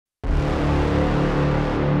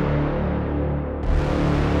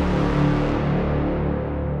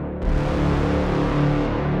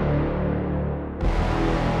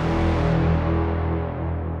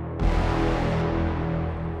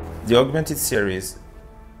The Augmented series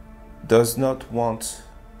does not want,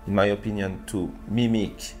 in my opinion, to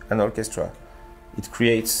mimic an orchestra. It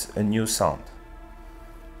creates a new sound.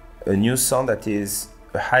 A new sound that is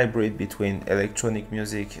a hybrid between electronic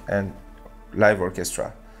music and live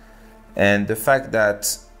orchestra. And the fact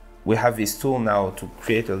that we have this tool now to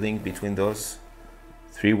create a link between those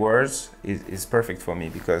three words is perfect for me,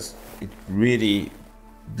 because it really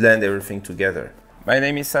blends everything together. My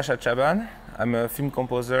name is Sacha Chaban. I'm a film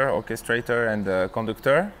composer, orchestrator, and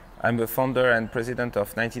conductor. I'm the founder and president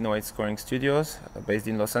of 1908 Scoring Studios, based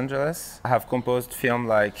in Los Angeles. I have composed films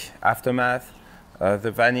like Aftermath,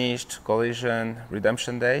 The Vanished, Collision,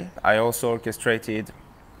 Redemption Day. I also orchestrated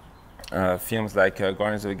films like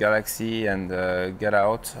Guardians of the Galaxy and Get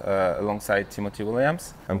Out alongside Timothy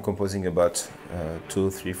Williams. I'm composing about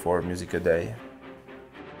 2, 3, 4 music a day.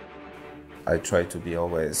 I try to be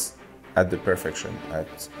always at the perfection,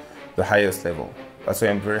 at the highest level. That's why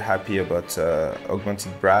I'm very happy about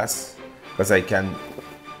Augmented Brass, because I can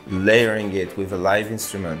layering it with a live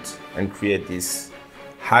instrument and create this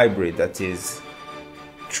hybrid that is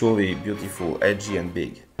truly beautiful, edgy and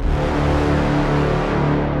big.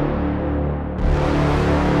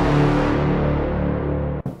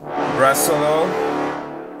 Brass solo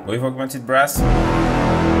with Augmented Brass.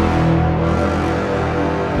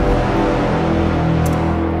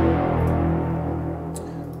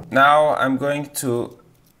 Now I'm going to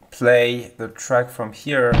play the track from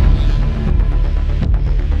here.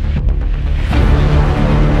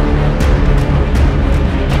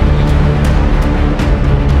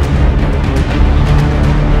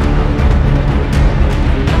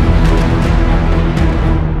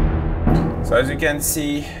 So as you can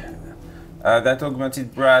see, that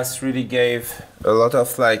Augmented Brass really gave a lot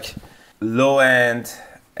of like low end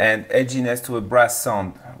and edginess to a brass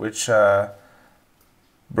sound, which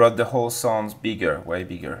brought the whole sounds bigger, way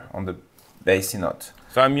bigger on the bass note.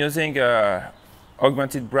 So I'm using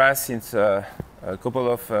Augmented Brass since a couple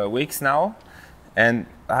of weeks now, and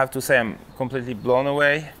I have to say I'm completely blown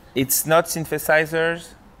away. It's not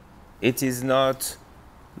synthesizers, it is not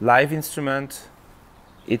live instrument,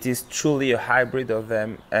 it is truly a hybrid of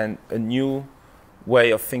them and a new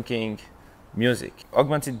way of thinking music.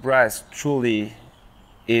 Augmented Brass truly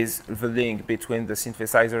is the link between the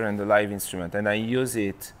synthesizer and the live instrument, and I use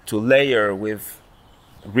it to layer with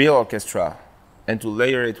real orchestra and to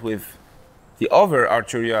layer it with the other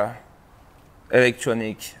Arturia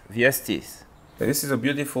electronic VSTs. This is a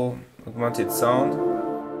beautiful augmented sound.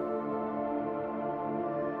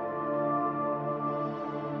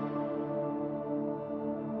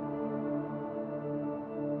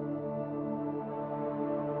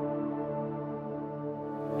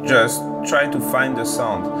 Just try to find the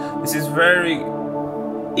sound. This is very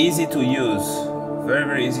easy to use,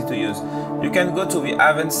 very easy to use. You can go to the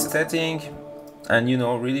advanced setting and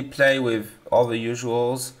really play with all the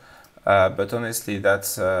usuals, but honestly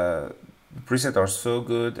that's the presets are so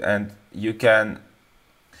good, and you can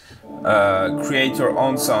create your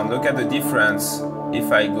own sound. Look at the difference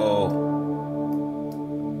if I go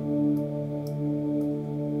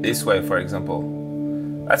this way, for example.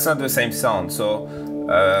 That's not the same sound. So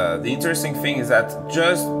the interesting thing is that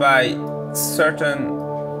just by certain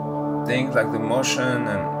things like the motion,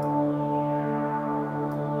 and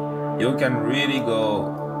you can really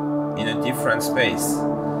go in a different space.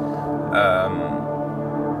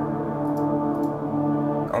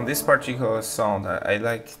 On this particular sound, I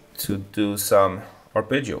like to do some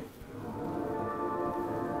arpeggio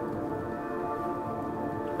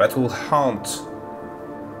that will haunt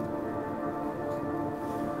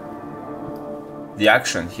the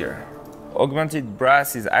action here. Augmented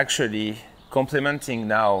Brass is actually complementing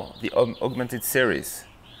now the Augmented series,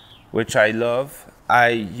 which I love. I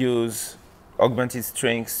use augmented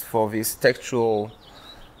strings for this textual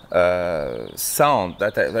sound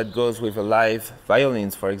that goes with a live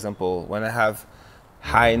violins, for example. When I have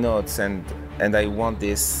high notes and I want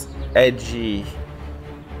this edgy,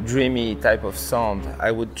 dreamy type of sound,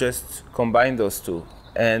 I would just combine those two,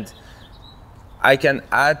 and I can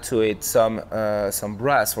add to it some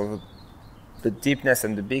brass for the deepness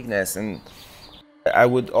and the bigness, and I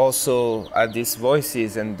would also add these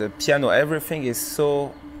voices and the piano. Everything is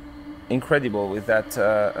so incredible with that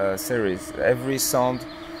series. Every sound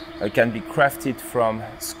can be crafted from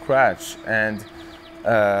scratch, and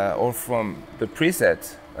or from the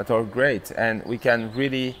preset that are great, and we can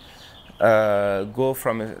really go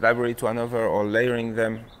from a library to another, or layering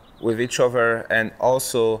them with each other, and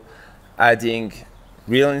also adding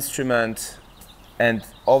real instrument and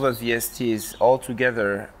other VSTs all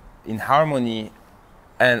together in harmony,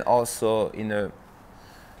 and also in a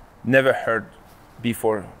never heard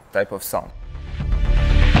before type of sound.